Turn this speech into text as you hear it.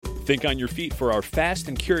Think on your feet for our Fast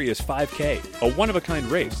and Curious 5K, a one-of-a-kind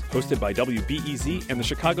race hosted by WBEZ and the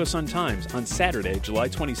Chicago Sun-Times on Saturday, July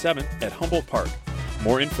 27th at Humboldt Park.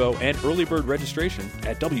 More info and early bird registration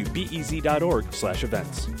at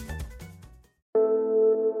wbez.org/events.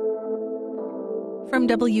 From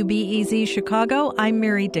WBEZ Chicago, I'm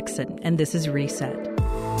Mary Dixon, and this is Reset.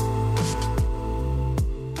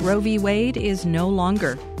 Roe v. Wade is no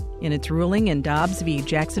longer. In its ruling in Dobbs v.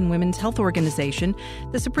 Jackson Women's Health Organization,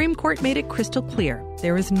 the Supreme Court made it crystal clear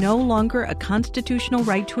there is no longer a constitutional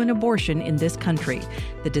right to an abortion in this country.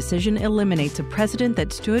 The decision eliminates a precedent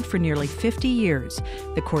that stood for nearly 50 years.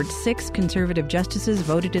 The court's 6 conservative justices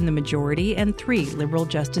voted in the majority and 3 liberal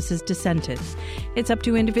justices dissented. It's up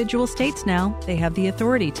to individual states now. They have the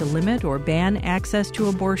authority to limit or ban access to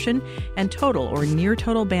abortion, and total or near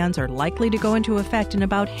total bans are likely to go into effect in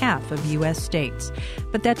about half of U.S. states.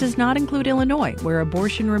 But that does not include Illinois, where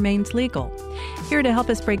abortion remains legal. Here to help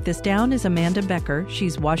us break this down is Amanda Becker.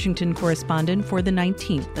 She's Washington correspondent for The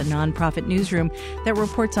 19th, a nonprofit newsroom that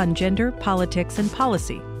reports on gender, politics, and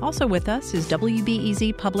policy. Also with us is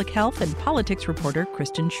WBEZ public health and politics reporter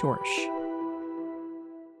Kristen Schorsch.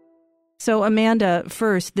 So, Amanda,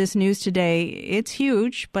 first, this news today, it's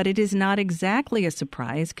huge, but it is not exactly a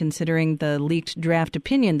surprise considering the leaked draft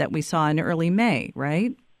opinion that we saw in early May,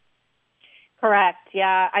 right? Correct.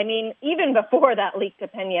 Yeah. I mean, even before that leaked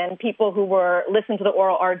opinion, people who listened to the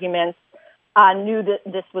oral arguments knew that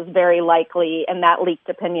this was very likely, and that leaked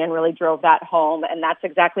opinion really drove that home. And that's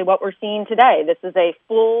exactly what we're seeing today. This is a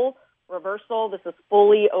full reversal. This is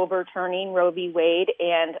fully overturning Roe v. Wade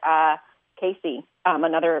and Casey,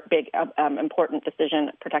 another big important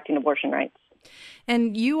decision protecting abortion rights.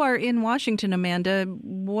 And you are in Washington, Amanda.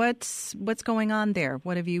 What's going on there?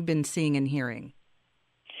 What have you been seeing and hearing?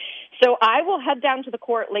 So I will head down to the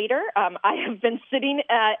court later. I have been sitting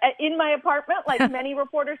in my apartment, like many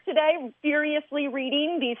reporters today, furiously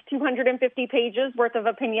reading these 250 pages worth of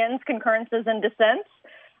opinions, concurrences, and dissents.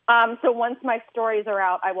 So once my stories are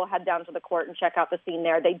out, I will head down to the court and check out the scene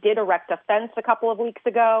there. They did erect a fence a couple of weeks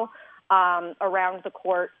ago around the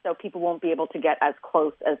court, so people won't be able to get as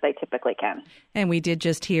close as they typically can. And we did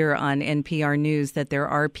just hear on NPR News that there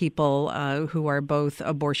are people who are both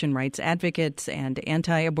abortion rights advocates and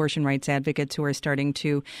anti-abortion rights advocates who are starting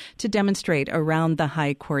to demonstrate around the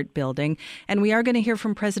High Court building. And we are going to hear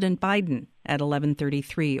from President Biden at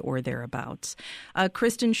 11:33 or thereabouts.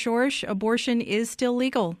 Kristen Schorsch, abortion is still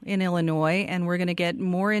legal in Illinois, and we're going to get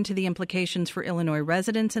more into the implications for Illinois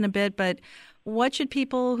residents in a bit. But what should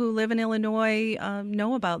people who live in Illinois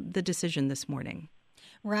know about the decision this morning?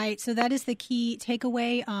 Right. So that is the key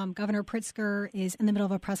takeaway. Governor Pritzker is in the middle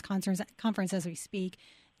of a press conference as we speak,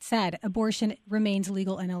 said abortion remains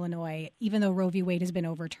legal in Illinois, even though Roe v. Wade has been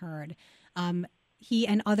overturned. He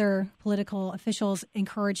and other political officials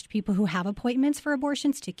encouraged people who have appointments for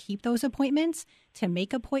abortions to keep those appointments, to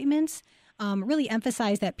make appointments, really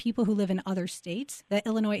emphasize that people who live in other states, that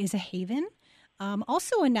Illinois is a haven.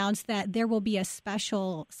 Also announced that there will be a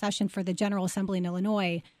special session for the General Assembly in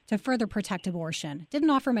Illinois to further protect abortion.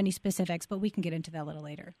 Didn't offer many specifics, but we can get into that a little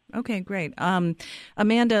later. Okay, great.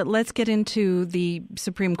 Amanda, let's get into the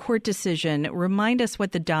Supreme Court decision. Remind us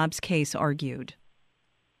what the Dobbs case argued.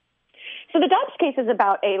 So the Dobbs case is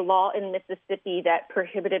about a law in Mississippi that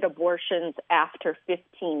prohibited abortions after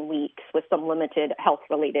 15 weeks with some limited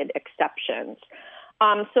health-related exceptions.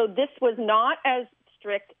 So this was not as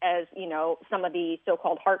strict as, some of the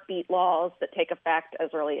so-called heartbeat laws that take effect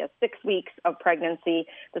as early as 6 weeks of pregnancy.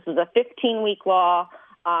 This was a 15-week law.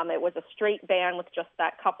 It was a straight ban with just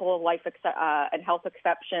that couple of life and health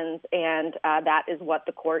exceptions, and that is what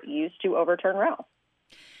the court used to overturn Roe.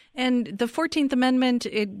 And the 14th Amendment,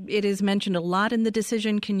 it is mentioned a lot in the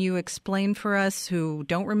decision. Can you explain for us who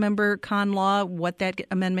don't remember con law what that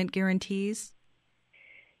amendment guarantees?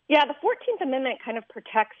 Yeah, the 14th Amendment kind of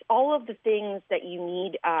protects all of the things that you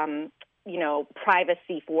need,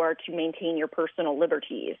 privacy for to maintain your personal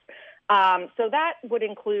liberties. So that would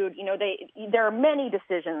include, there are many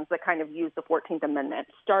decisions that kind of use the 14th Amendment,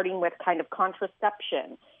 starting with kind of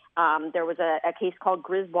contraception. There was a case called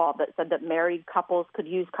Griswold that said that married couples could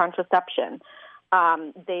use contraception.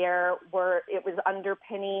 It was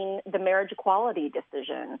underpinning the marriage equality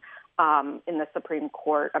decision in the Supreme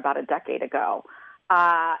Court about a decade ago.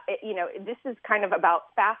 This is kind of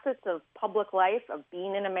about facets of public life, of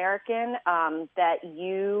being an American, that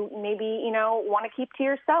you maybe, want to keep to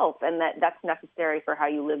yourself, and that's necessary for how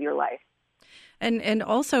you live your life. And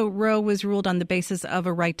also, Roe was ruled on the basis of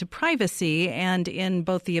a right to privacy. And in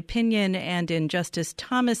both the opinion and in Justice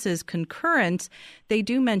Thomas's concurrence, they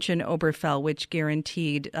do mention Obergefell, which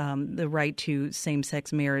guaranteed the right to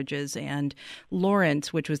same-sex marriages, and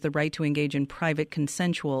Lawrence, which was the right to engage in private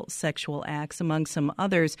consensual sexual acts, among some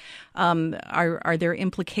others. Are there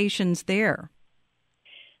implications there?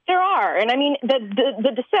 There are. And I mean, the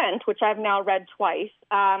dissent, which I've now read twice,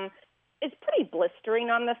 is pretty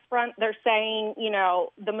blistering on this front. They're saying,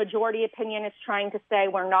 the majority opinion is trying to say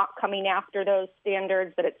we're not coming after those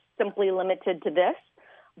standards, that it's simply limited to this.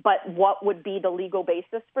 But what would be the legal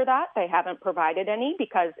basis for that? They haven't provided any,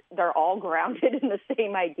 because they're all grounded in the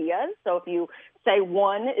same ideas. So if you say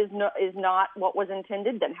one is not what was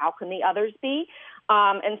intended, then how can the others be?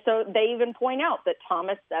 And so they even point out that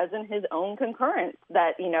Thomas says in his own concurrence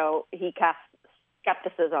that, he casts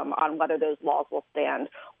skepticism on whether those laws will stand,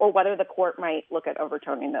 or whether the court might look at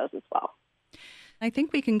overturning those as well. I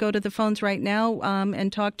think we can go to the phones right now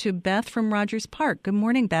and talk to Beth from Rogers Park. Good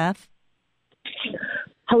morning, Beth.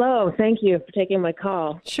 Hello. Thank you for taking my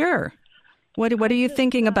call. Sure. What are you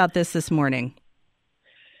thinking about this morning?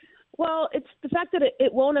 Well, it's the fact that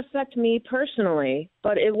it won't affect me personally,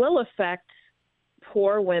 but it will affect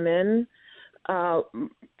poor women,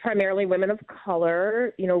 primarily women of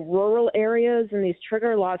color, rural areas in these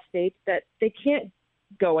trigger law states that they can't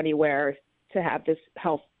go anywhere to have this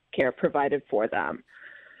health care provided for them.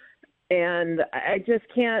 And I just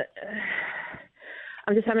can't,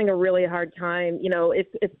 I'm just having a really hard time.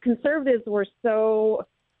 If conservatives were so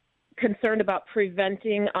concerned about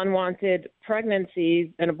preventing unwanted pregnancies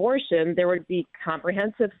and abortion, there would be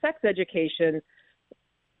comprehensive sex education,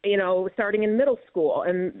 starting in middle school,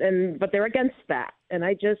 but they're against that. And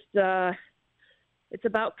I just, it's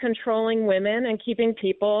about controlling women and keeping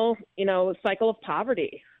people, a cycle of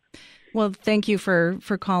poverty. Well, thank you for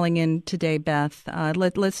calling in today, Beth.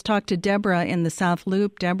 Let's talk to Deborah in the South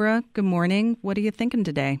Loop. Deborah, good morning. What are you thinking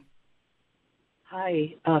today?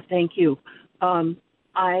 Hi, thank you. I'm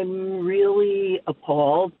really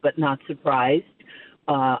appalled, but not surprised.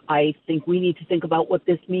 I think we need to think about what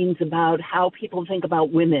this means about how people think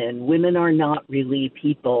about women. Women are not really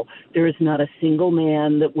people. There is not a single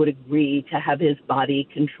man that would agree to have his body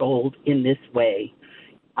controlled in this way.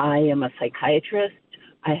 I am a psychiatrist.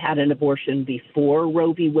 I had an abortion before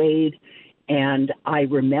Roe v. Wade, and I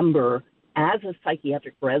remember as a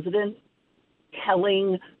psychiatric resident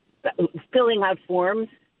filling out forms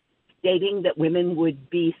stating that women would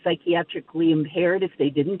be psychiatrically impaired if they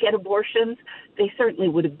didn't get abortions. They certainly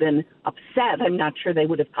would have been upset. I'm not sure they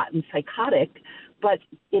would have gotten psychotic, but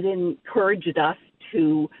it encouraged us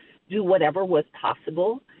to do whatever was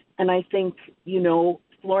possible. And I think,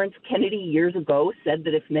 Florence Kennedy years ago said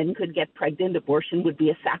that if men could get pregnant, abortion would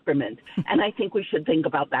be a sacrament. And I think we should think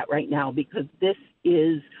about that right now, because this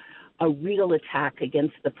is a real attack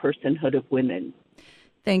against the personhood of women.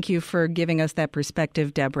 Thank you for giving us that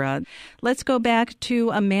perspective, Deborah. Let's go back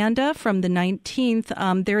to Amanda from the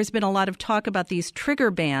 19th. There has been a lot of talk about these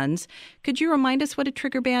trigger bans. Could you remind us what a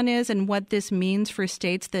trigger ban is and what this means for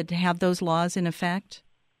states that have those laws in effect?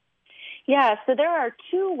 Yeah, so there are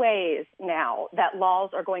two ways now that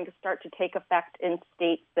laws are going to start to take effect in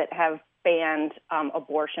states that have banned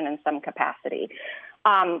abortion in some capacity.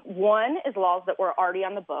 One is laws that were already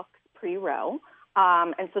on the books pre-Roe.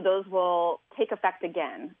 And so those will take effect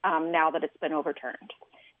again now that it's been overturned.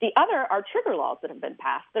 The other are trigger laws that have been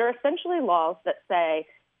passed. They're essentially laws that say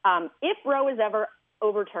if Roe is ever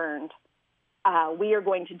overturned, we are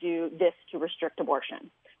going to do this to restrict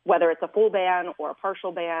abortion, whether it's a full ban or a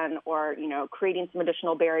partial ban or, creating some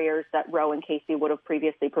additional barriers that Roe and Casey would have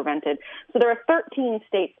previously prevented. So there are 13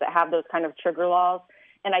 states that have those kind of trigger laws,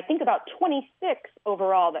 and I think about 26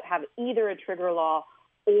 overall that have either a trigger law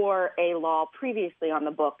or a law previously on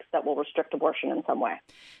the books that will restrict abortion in some way.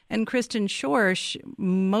 And Kristen Schorsch,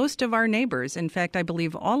 most of our neighbors, in fact, I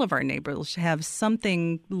believe all of our neighbors have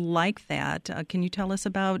something like that. Can you tell us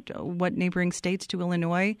about what neighboring states to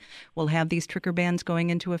Illinois will have these trigger bans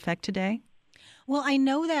going into effect today? Well, I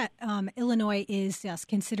know that Illinois is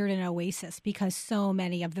considered an oasis because so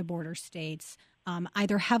many of the border states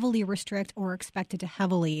either heavily restrict or are expected to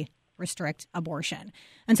heavily restrict abortion.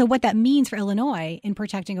 And so what that means for Illinois in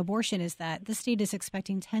protecting abortion is that the state is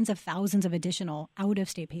expecting tens of thousands of additional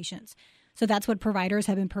out-of-state patients. So that's what providers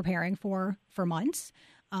have been preparing for months.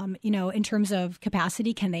 In terms of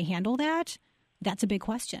capacity, can they handle that? That's a big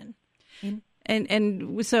question.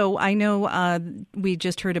 And so I know we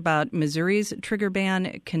just heard about Missouri's trigger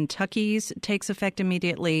ban. Kentucky's takes effect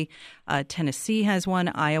immediately. Tennessee has one.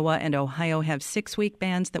 Iowa and Ohio have 6-week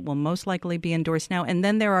bans that will most likely be endorsed now. And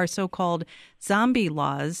then there are so-called zombie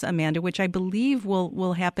laws, Amanda, which I believe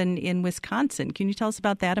will happen in Wisconsin. Can you tell us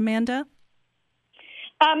about that, Amanda?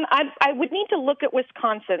 I would need to look at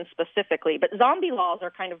Wisconsin specifically, but zombie laws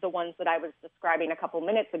are kind of the ones that I was describing a couple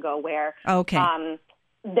minutes ago where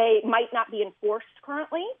they might not be enforced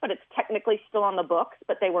currently, but it's technically still on the books,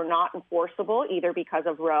 but they were not enforceable either because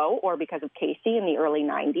of Roe or because of Casey in the early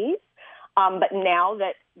 90s. But now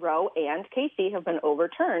that Roe and Casey have been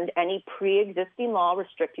overturned, any pre-existing law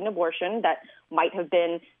restricting abortion that might have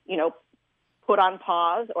been, put on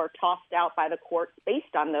pause or tossed out by the courts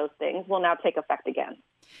based on those things will now take effect again.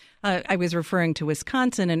 I was referring to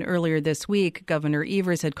Wisconsin, and earlier this week, Governor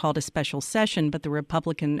Evers had called a special session, but the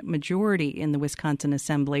Republican majority in the Wisconsin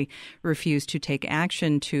Assembly refused to take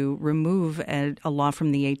action to remove a law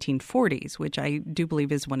from the 1840s, which I do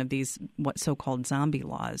believe is one of these what so-called zombie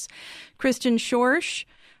laws. Kristen Schorsch,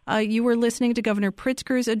 you were listening to Governor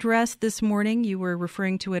Pritzker's address this morning. You were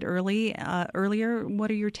referring to it earlier.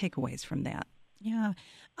 What are your takeaways from that? Yeah.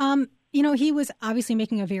 He was obviously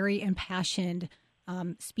making a very impassioned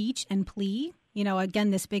speech and plea.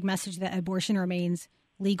 Again, this big message that abortion remains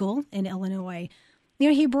legal in Illinois.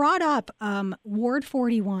 He brought up Ward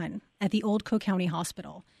 41 at the old Cook County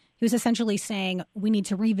Hospital. He was essentially saying we need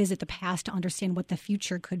to revisit the past to understand what the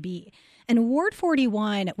future could be. And Ward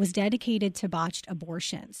 41 was dedicated to botched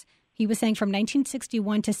abortions. He was saying from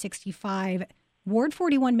 1961 to 65, Ward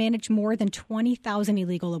 41 managed more than 20,000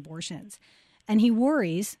 illegal abortions. And he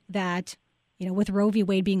worries that with Roe v.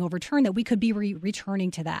 Wade being overturned, that we could be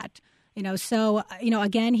returning to that.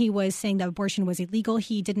 Again, he was saying that abortion was illegal.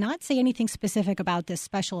 He did not say anything specific about this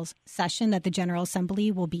special session that the General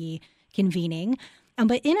Assembly will be convening.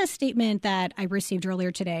 But in a statement that I received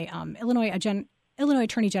earlier today, Illinois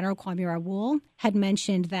Attorney General Kwame Raoul had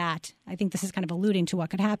mentioned that, I think this is kind of alluding to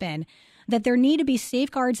what could happen, that there need to be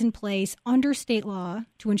safeguards in place under state law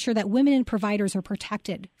to ensure that women and providers are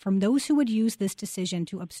protected from those who would use this decision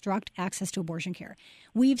to obstruct access to abortion care.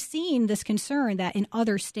 We've seen this concern that in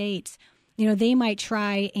other states, they might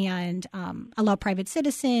try and allow private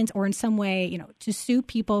citizens or in some way, to sue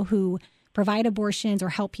people who provide abortions or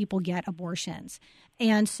help people get abortions.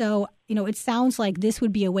 And so, it sounds like this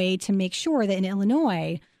would be a way to make sure that in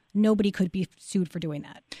Illinois, nobody could be sued for doing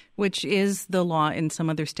that. Which is the law in some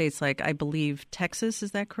other states, like I believe Texas.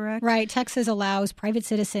 Is that correct? Right. Texas allows private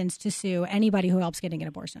citizens to sue anybody who helps getting an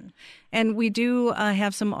abortion. And we do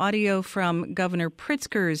have some audio from Governor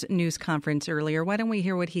Pritzker's news conference earlier. Why don't we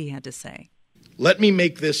hear what he had to say? Let me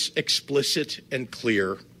make this explicit and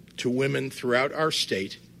clear to women throughout our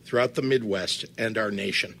state, throughout the Midwest, and our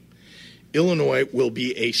nation. Illinois will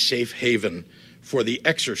be a safe haven for the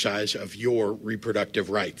exercise of your reproductive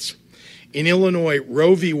rights. In Illinois,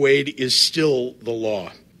 Roe v. Wade is still the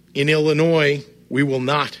law. In Illinois, we will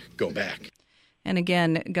not go back. And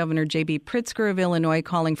again, Governor J.B. Pritzker of Illinois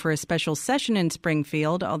calling for a special session in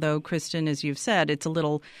Springfield, although, Kristen, as you've said, it's a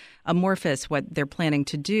little amorphous what they're planning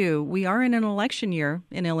to do. We are in an election year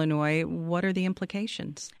in Illinois. What are the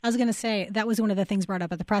implications? I was going to say, that was one of the things brought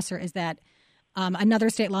up at the presser, is that another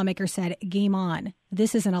state lawmaker said, game on.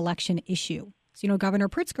 This is an election issue. So, Governor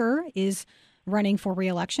Pritzker is running for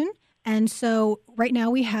re-election. And so right now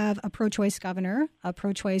we have a pro-choice governor, a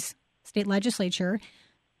pro-choice state legislature.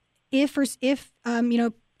 If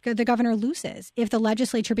the governor loses, if the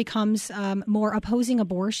legislature becomes more opposing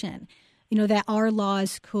abortion, that our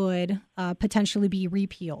laws could potentially be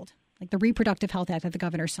repealed. Like the Reproductive Health Act that the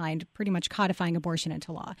governor signed, pretty much codifying abortion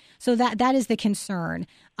into law. So that is the concern.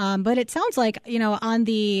 But it sounds like, on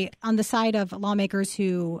the side of lawmakers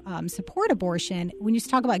who support abortion, when you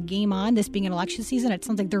talk about game on, this being an election season, it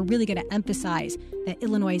sounds like they're really going to emphasize that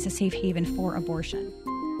Illinois is a safe haven for abortion.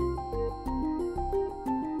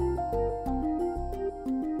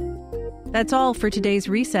 That's all for today's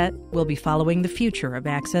Reset. We'll be following the future of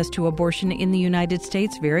access to abortion in the United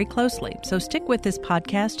States very closely, so stick with this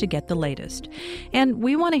podcast to get the latest. And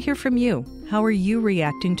we want to hear from you. How are you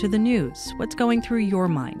reacting to the news? What's going through your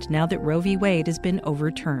mind now that Roe v. Wade has been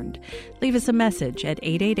overturned? Leave us a message at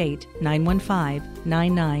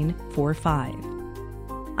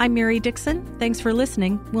 888-915-9945. I'm Mary Dixon. Thanks for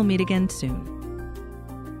listening. We'll meet again soon.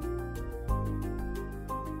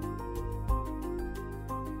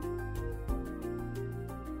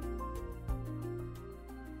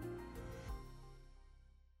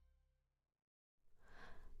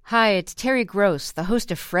 Hi, it's Terry Gross, the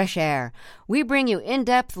host of Fresh Air. We bring you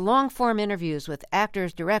in-depth, long-form interviews with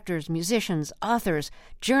actors, directors, musicians, authors,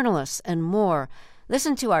 journalists, and more.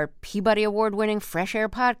 Listen to our Peabody Award-winning Fresh Air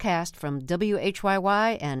podcast from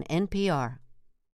WHYY and NPR.